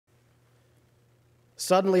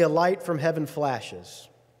Suddenly a light from heaven flashes,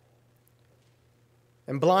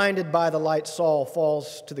 and blinded by the light, Saul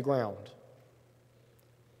falls to the ground.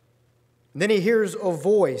 And then he hears a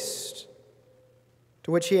voice to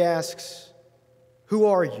which he asks, "Who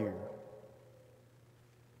are you?"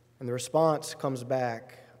 And the response comes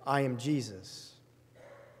back, "I am Jesus."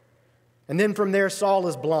 And then from there, Saul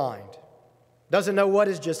is blind, doesn't know what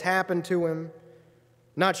has just happened to him,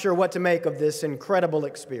 not sure what to make of this incredible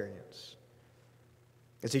experience.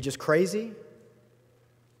 Is he just crazy?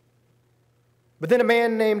 But then a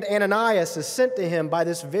man named Ananias is sent to him by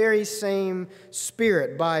this very same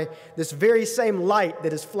Spirit, by this very same light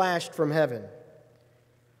that is flashed from heaven.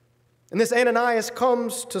 And this Ananias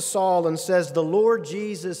comes to Saul and says, "The Lord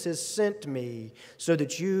Jesus has sent me so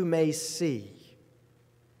that you may see."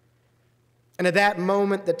 And at that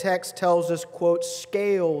moment, the text tells us, quote,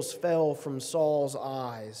 "Scales fell from Saul's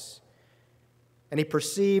eyes, and he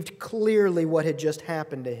perceived clearly what had just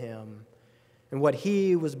happened to him and what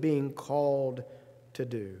he was being called to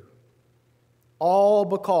do." All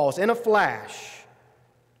because, in a flash,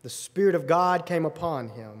 the Spirit of God came upon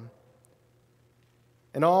him.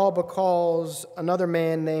 And all because another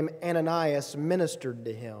man named Ananias ministered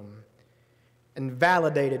to him and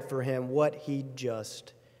validated for him what he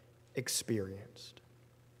just experienced.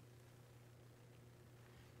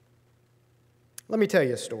 Let me tell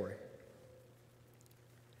you a story.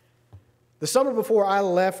 The summer before I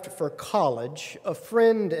left for college, a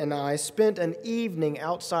friend and I spent an evening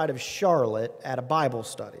outside of Charlotte at a Bible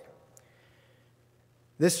study.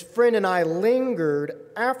 This friend and I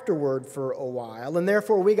lingered afterward for a while, and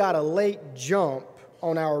therefore we got a late jump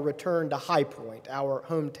on our return to High Point, our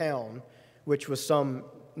hometown, which was some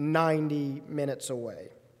 90 minutes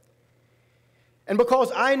away. And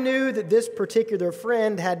because I knew that this particular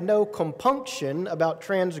friend had no compunction about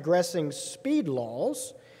transgressing speed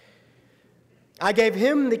laws, I gave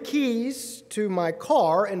him the keys to my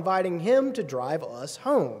car, inviting him to drive us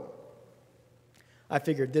home. I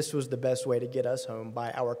figured this was the best way to get us home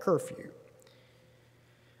by our curfew.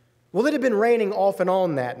 Well, it had been raining off and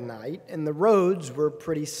on that night, and the roads were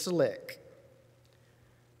pretty slick.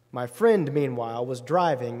 My friend, meanwhile, was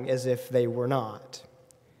driving as if they were not.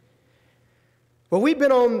 Well, we'd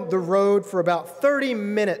been on the road for about 30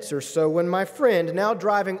 minutes or so when my friend, now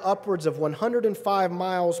driving upwards of 105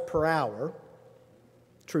 miles per hour,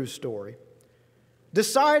 true story,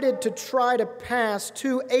 decided to try to pass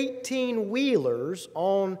two 18-wheelers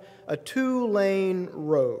on a 2-lane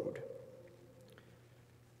road.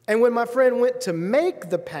 And when my friend went to make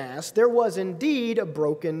the pass, there was indeed a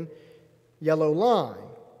broken yellow line.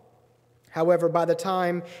 However, by the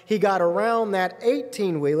time he got around that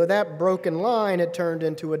 18-wheeler, that broken line had turned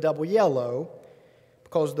into a double yellow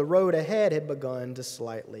because the road ahead had begun to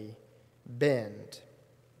slightly bend.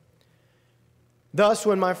 Thus,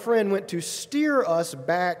 when my friend went to steer us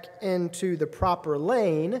back into the proper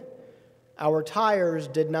lane, our tires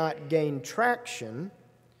did not gain traction,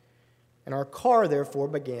 and our car therefore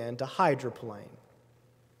began to hydroplane.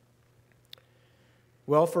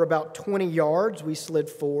 Well, for about 20 yards, we slid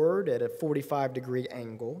forward at a 45-degree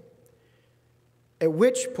angle, at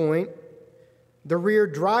which point the rear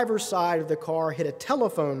driver's side of the car hit a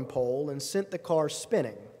telephone pole and sent the car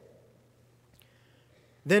spinning.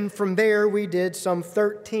 Then from there, we did some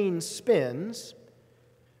 13 spins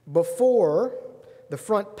before the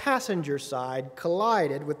front passenger side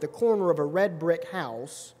collided with the corner of a red brick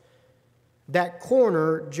house, that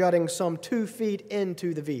corner jutting some 2 feet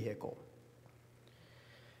into the vehicle.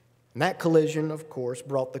 And that collision, of course,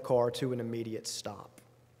 brought the car to an immediate stop.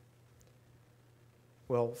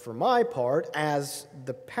 Well, for my part, as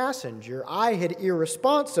the passenger, I had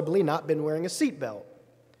irresponsibly not been wearing a seatbelt.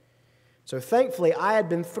 So thankfully, I had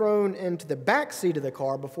been thrown into the back seat of the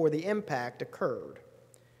car before the impact occurred.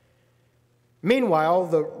 Meanwhile,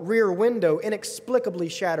 the rear window inexplicably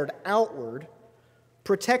shattered outward,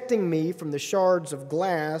 protecting me from the shards of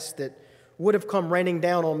glass that would have come raining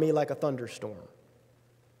down on me like a thunderstorm.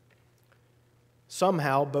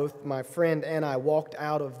 Somehow, both my friend and I walked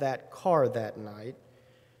out of that car that night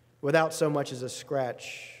without so much as a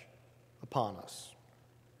scratch upon us.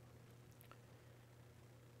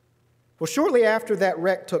 Well, shortly after that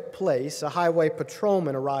wreck took place, a highway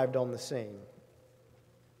patrolman arrived on the scene.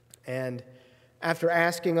 And after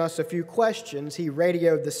asking us a few questions, he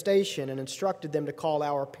radioed the station and instructed them to call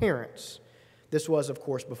our parents. This was, of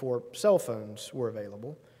course, before cell phones were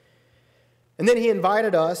available. And then he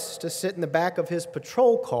invited us to sit in the back of his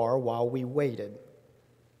patrol car while we waited.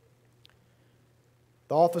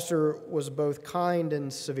 The officer was both kind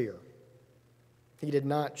and severe. He did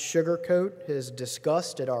not sugarcoat his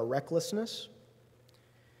disgust at our recklessness.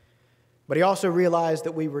 But he also realized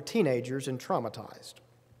that we were teenagers and traumatized.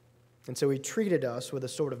 And so he treated us with a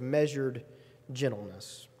sort of measured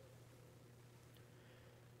gentleness.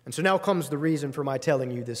 And so now comes the reason for my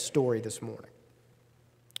telling you this story this morning.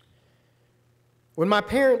 When my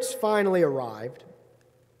parents finally arrived,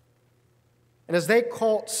 and as they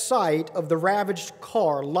caught sight of the ravaged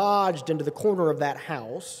car lodged into the corner of that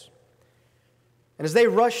house, and as they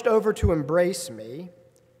rushed over to embrace me,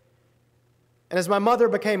 and as my mother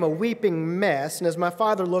became a weeping mess, and as my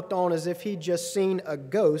father looked on as if he'd just seen a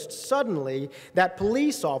ghost, suddenly that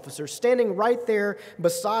police officer standing right there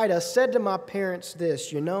beside us said to my parents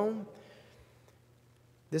this, "You know,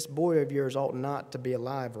 this boy of yours ought not to be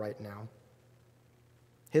alive right now.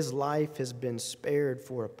 His life has been spared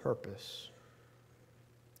for a purpose.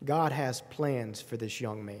 God has plans for this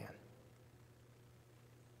young man."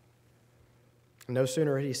 And no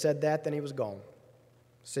sooner had he said that than he was gone,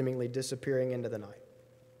 seemingly disappearing into the night.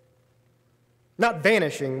 Not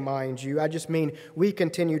vanishing, mind you. I just mean we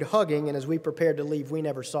continued hugging, and as we prepared to leave, we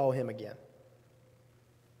never saw him again.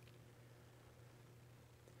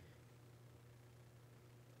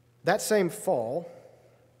 That same fall,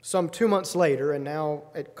 some 2 months later, and now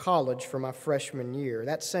at college for my freshman year,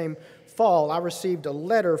 that same fall, I received a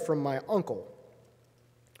letter from my uncle.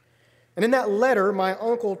 And in that letter, my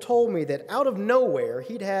uncle told me that out of nowhere,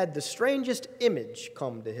 he'd had the strangest image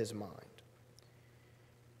come to his mind.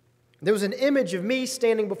 There was an image of me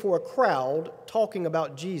standing before a crowd talking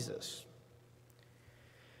about Jesus.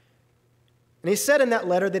 And he said in that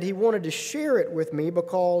letter that he wanted to share it with me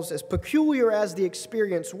because, as peculiar as the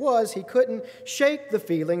experience was, he couldn't shake the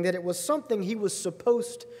feeling that it was something he was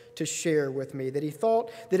supposed to share with me, that he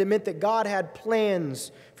thought that it meant that God had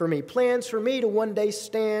plans for me to one day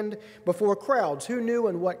stand before crowds, who knew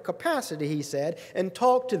in what capacity, he said, and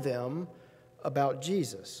talk to them about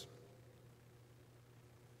Jesus.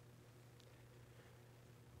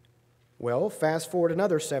 Well, fast forward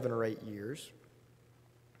another 7 or 8 years.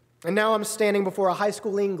 And now I'm standing before a high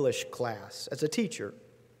school English class as a teacher,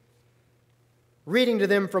 reading to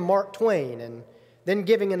them from Mark Twain and then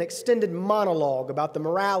giving an extended monologue about the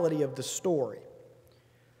morality of the story.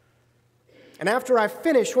 And after I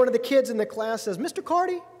finish, one of the kids in the class says, "Mr.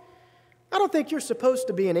 Carty, I don't think you're supposed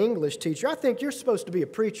to be an English teacher. I think you're supposed to be a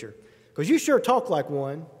preacher, because you sure talk like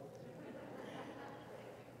one."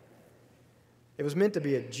 It was meant to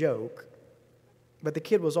be a joke, but the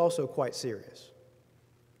kid was also quite serious.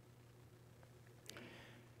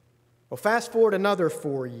 Well, fast forward another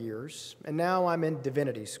 4 years, and now I'm in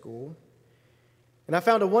divinity school. And I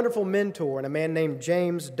found a wonderful mentor in a man named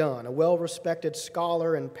James Dunn, a well-respected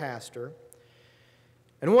scholar and pastor.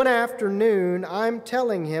 And one afternoon, I'm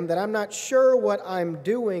telling him that I'm not sure what I'm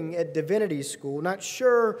doing at divinity school, not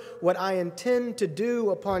sure what I intend to do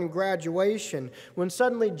upon graduation, when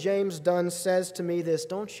suddenly James Dunn says to me this,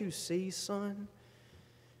 "Don't you see, son?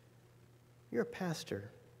 You're a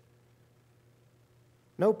pastor.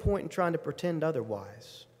 No point in trying to pretend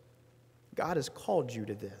otherwise. God has called you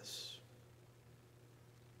to this."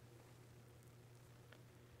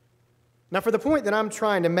 Now, for the point that I'm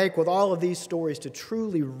trying to make with all of these stories to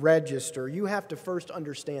truly register, you have to first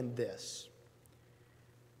understand this.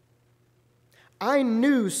 I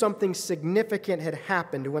knew something significant had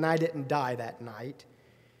happened when I didn't die that night,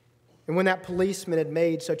 and when that policeman had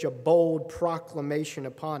made such a bold proclamation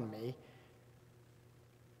upon me,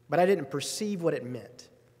 but I didn't perceive what it meant.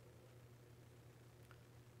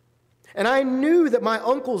 And I knew that my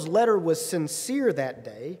uncle's letter was sincere that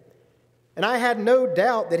day, and I had no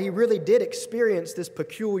doubt that he really did experience this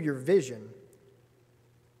peculiar vision.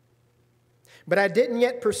 But I didn't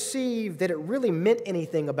yet perceive that it really meant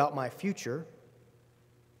anything about my future.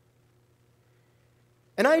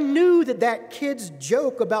 And I knew that that kid's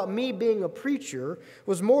joke about me being a preacher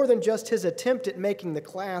was more than just his attempt at making the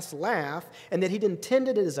class laugh, and that he'd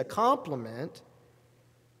intended it as a compliment.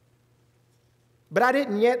 But I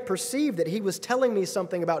didn't yet perceive that he was telling me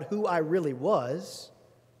something about who I really was.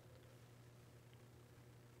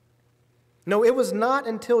 No, it was not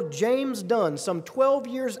until James Dunn, some 12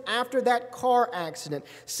 years after that car accident,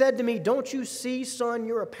 said to me, "Don't you see, son,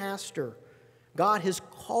 you're a pastor. God has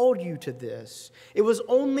called you to this." It was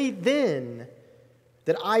only then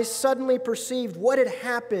that I suddenly perceived what had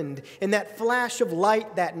happened in that flash of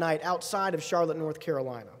light that night outside of Charlotte, North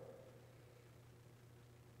Carolina.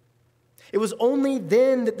 It was only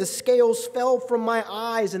then that the scales fell from my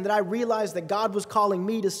eyes and that I realized that God was calling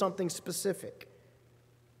me to something specific.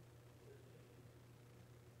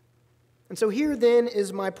 And so here then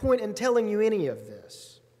is my point in telling you any of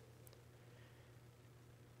this.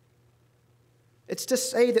 It's to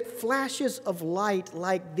say that flashes of light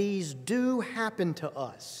like these do happen to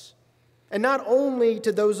us. And not only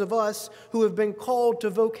to those of us who have been called to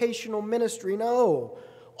vocational ministry, no.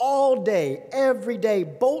 All day, every day,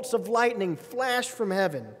 bolts of lightning flash from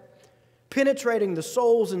heaven, penetrating the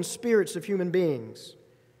souls and spirits of human beings.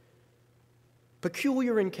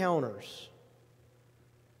 Peculiar encounters,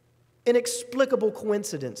 inexplicable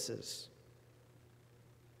coincidences,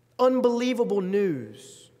 unbelievable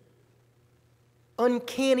news,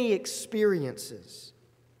 uncanny experiences.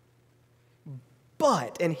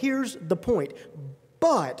 But, and here's the point,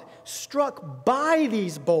 but struck by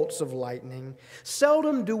these bolts of lightning,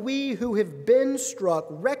 seldom do we who have been struck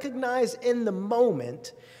recognize in the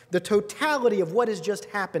moment the totality of what has just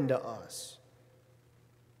happened to us.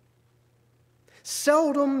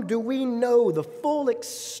 Seldom do we know the full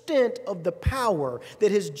extent of the power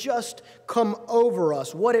that has just come over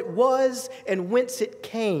us, what it was and whence it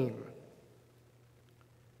came.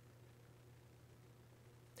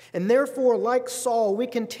 And therefore, like Saul, we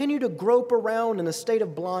continue to grope around in a state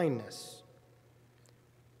of blindness,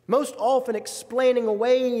 most often explaining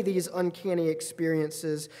away these uncanny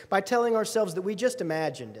experiences by telling ourselves that we just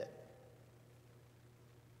imagined it,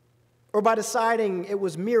 or by deciding it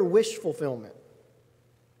was mere wish fulfillment,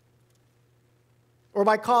 or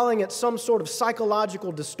by calling it some sort of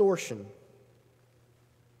psychological distortion,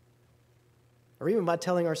 or even by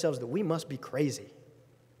telling ourselves that we must be crazy.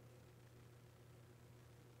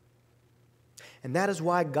 And that is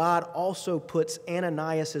why God also puts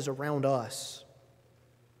Ananiases around us.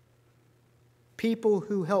 People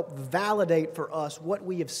who help validate for us what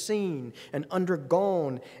we have seen and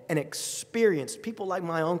undergone and experienced. People like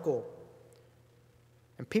my uncle.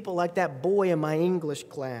 And people like that boy in my English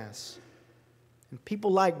class. And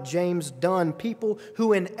people like James Dunn. People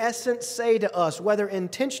who in essence say to us, whether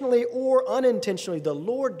intentionally or unintentionally, the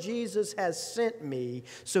Lord Jesus has sent me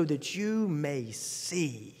so that you may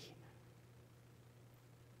see.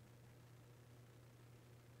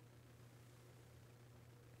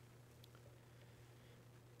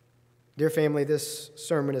 Dear family, this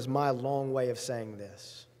sermon is my long way of saying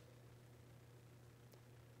this.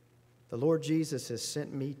 The Lord Jesus has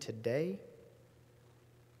sent me today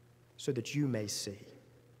so that you may see.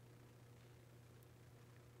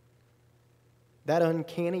 That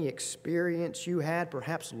uncanny experience you had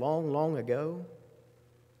perhaps long, long ago,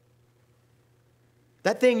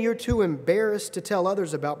 that thing you're too embarrassed to tell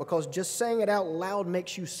others about because just saying it out loud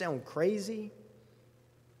makes you sound crazy,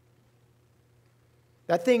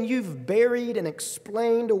 that thing you've buried and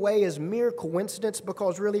explained away as mere coincidence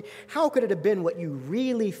because really, how could it have been what you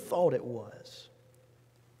really thought it was?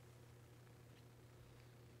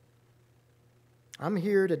 I'm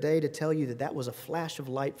here today to tell you that that was a flash of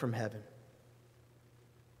light from heaven.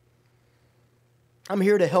 I'm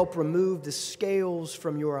here to help remove the scales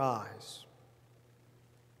from your eyes.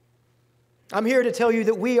 I'm here to tell you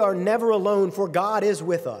that we are never alone, for God is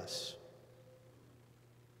with us.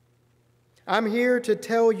 I'm here to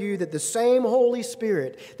tell you that the same Holy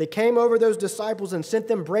Spirit that came over those disciples and sent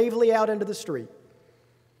them bravely out into the street,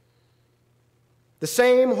 the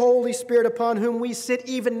same Holy Spirit upon whom we sit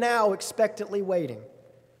even now expectantly waiting,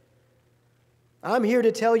 I'm here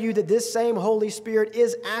to tell you that this same Holy Spirit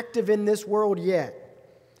is active in this world yet.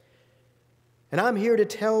 And I'm here to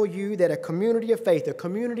tell you that a community of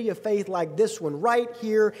faith like this one right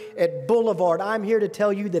here at Boulevard, I'm here to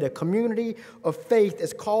tell you that a community of faith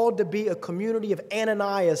is called to be a community of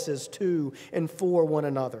Ananiases to and for one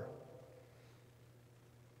another.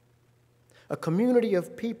 A community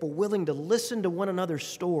of people willing to listen to one another's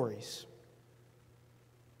stories,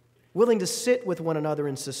 willing to sit with one another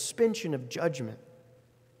in suspension of judgment,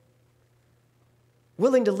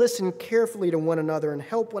 willing to listen carefully to one another and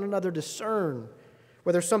help one another discern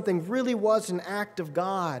whether something really was an act of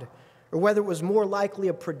God or whether it was more likely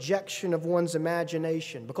a projection of one's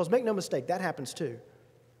imagination. Because make no mistake, that happens too.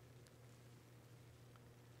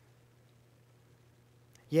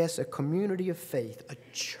 Yes, a community of faith, a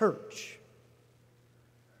church,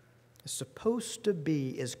 is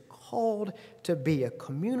called to be a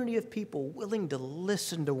community of people willing to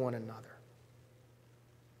listen to one another.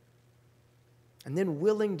 And then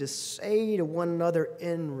willing to say to one another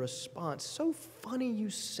in response, so funny you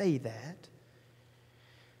say that,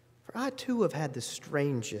 for I too have had the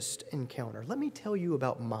strangest encounter. Let me tell you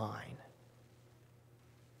about mine.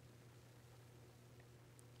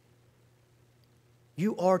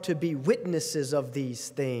 You are to be witnesses of these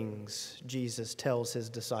things, Jesus tells his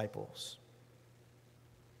disciples.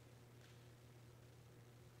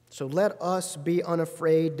 So let us be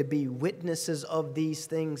unafraid to be witnesses of these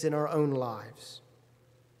things in our own lives.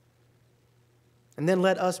 And then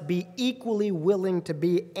let us be equally willing to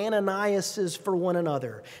be Ananiases for one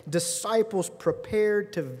another, disciples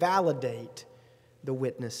prepared to validate the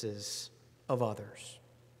witnesses of others.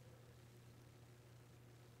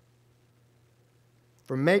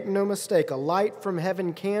 For make no mistake, a light from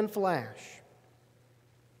heaven can flash.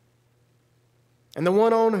 And the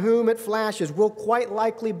one on whom it flashes will quite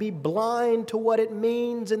likely be blind to what it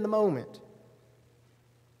means in the moment.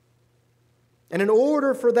 And in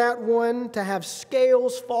order for that one to have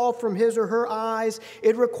scales fall from his or her eyes,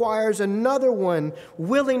 it requires another one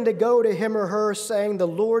willing to go to him or her saying, "The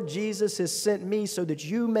Lord Jesus has sent me so that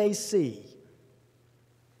you may see."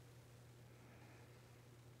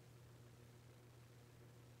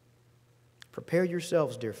 Prepare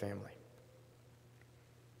yourselves, dear family.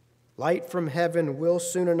 Light from heaven will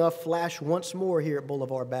soon enough flash once more here at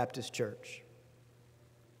Boulevard Baptist Church.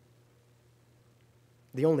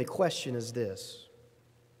 The only question is this: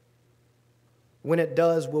 when it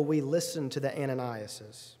does, will we listen to the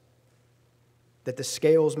Ananiases, that the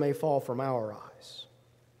scales may fall from our eyes,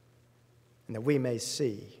 and that we may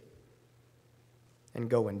see and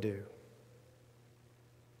go and do?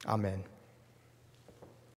 Amen.